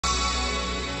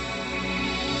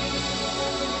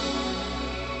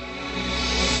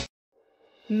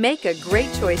Make a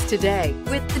great choice today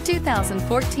with the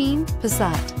 2014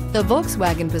 Passat. The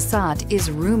Volkswagen Passat is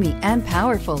roomy and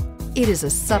powerful. It is a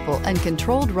supple and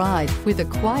controlled ride with a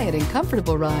quiet and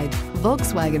comfortable ride.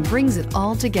 Volkswagen brings it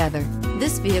all together.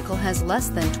 This vehicle has less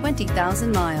than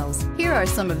 20,000 miles. Here are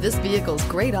some of this vehicle's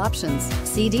great options: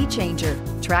 CD changer,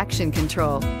 traction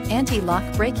control, anti-lock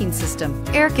braking system,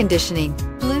 air conditioning,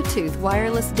 Bluetooth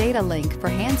wireless data link for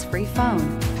hands-free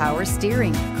phone, power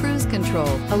steering, cruise control,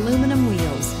 aluminum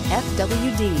wheels,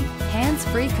 FWD,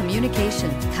 hands-free communication.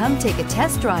 Come take a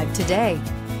test drive today.